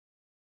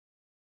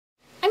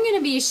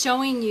to be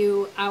showing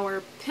you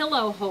our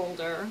pillow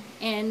holder,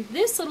 and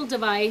this little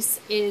device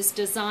is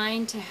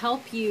designed to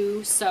help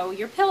you sew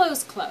your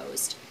pillows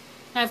closed.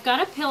 Now, I've got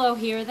a pillow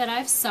here that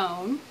I've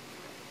sewn,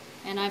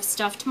 and I've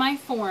stuffed my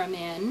form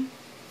in,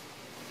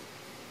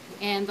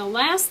 and the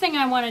last thing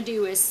I want to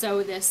do is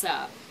sew this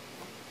up.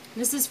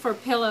 This is for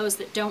pillows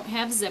that don't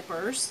have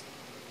zippers,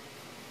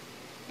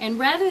 and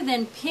rather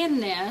than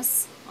pin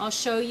this, I'll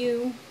show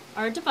you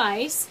our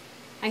device.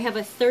 I have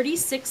a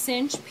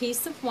 36-inch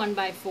piece of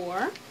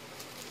 1x4.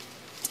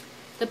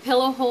 The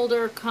pillow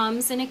holder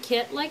comes in a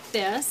kit like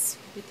this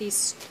with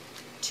these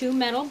two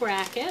metal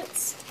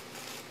brackets.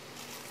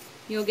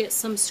 You'll get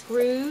some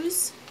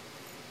screws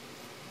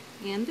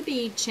and the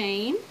bead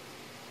chain.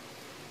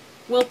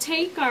 We'll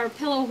take our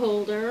pillow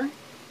holder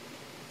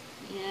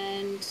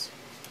and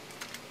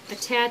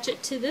attach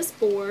it to this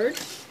board.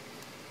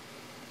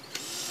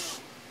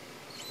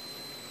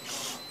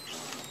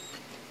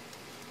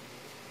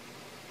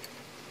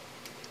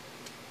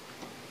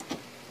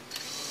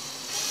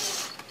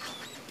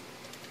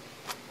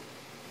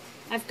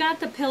 I've got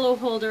the pillow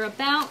holder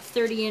about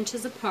 30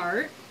 inches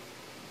apart,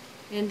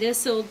 and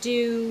this will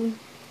do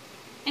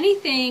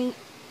anything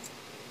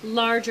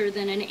larger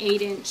than an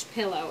 8-inch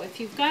pillow.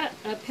 If you've got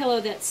a pillow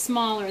that's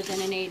smaller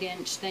than an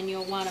 8-inch, then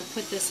you'll want to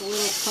put this a little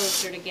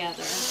closer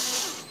together.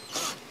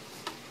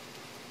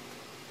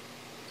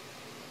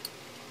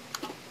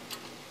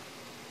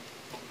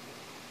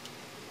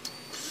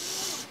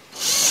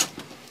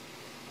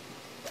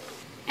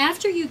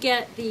 After you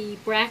get the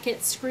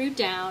bracket screwed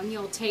down,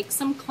 you'll take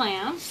some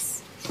clamps.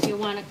 You'll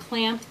want to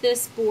clamp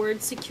this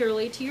board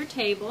securely to your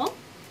table.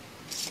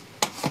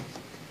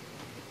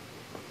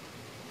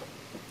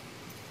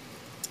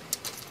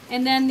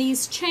 And then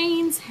these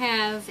chains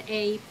have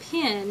a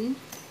pin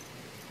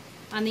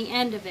on the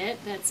end of it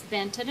that's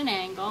bent at an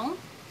angle.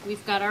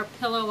 We've got our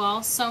pillow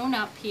all sewn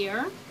up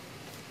here.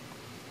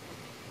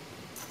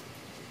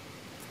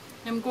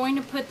 I'm going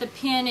to put the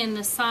pin in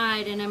the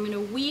side, and I'm going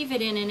to weave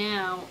it in and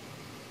out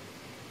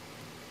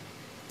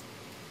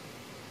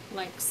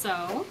like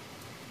so.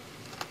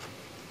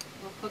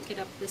 We'll hook it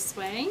up this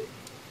way.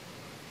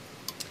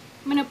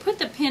 I'm going to put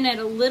the pin at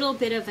a little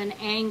bit of an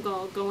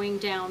angle going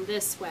down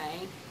this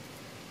way,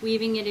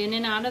 weaving it in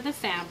and out of the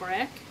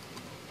fabric.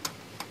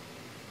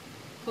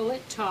 Pull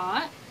it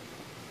taut,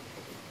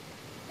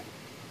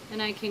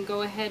 and I can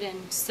go ahead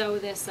and sew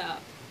this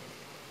up.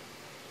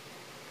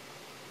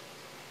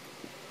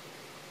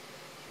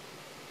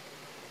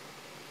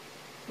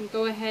 And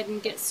go ahead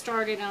and get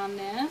started on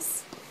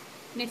this.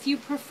 And if you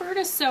prefer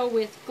to sew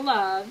with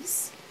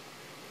gloves,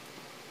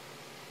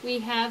 we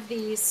have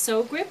these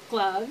Sew Grip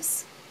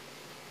gloves.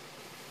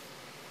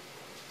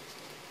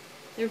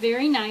 They're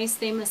very nice.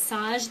 They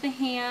massage the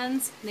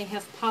hands. They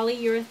have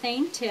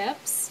polyurethane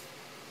tips.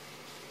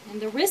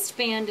 And the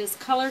wristband is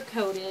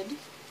color-coded,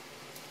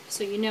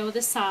 so you know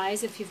the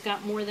size. If you've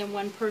got more than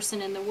one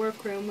person in the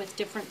workroom with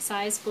different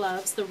size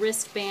gloves, the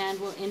wristband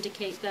will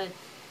indicate the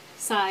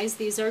size.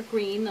 These are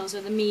green. Those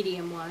are the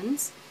medium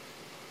ones.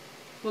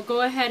 We'll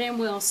go ahead and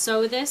we'll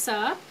sew this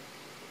up.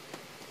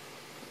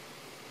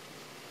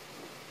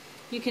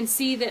 You can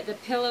see that the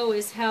pillow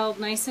is held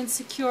nice and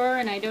secure,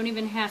 and I don't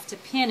even have to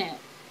pin it.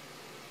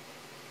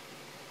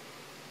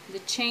 The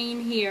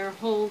chain here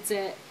holds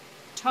it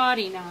taut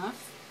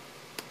enough.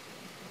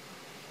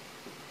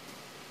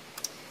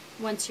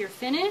 Once you're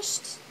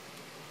finished,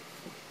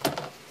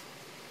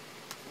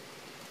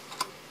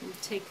 you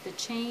take the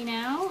chain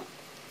out.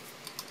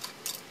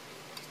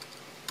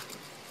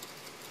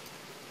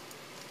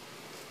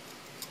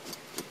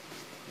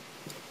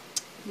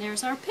 And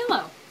there's our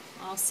pillow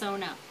all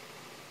sewn up.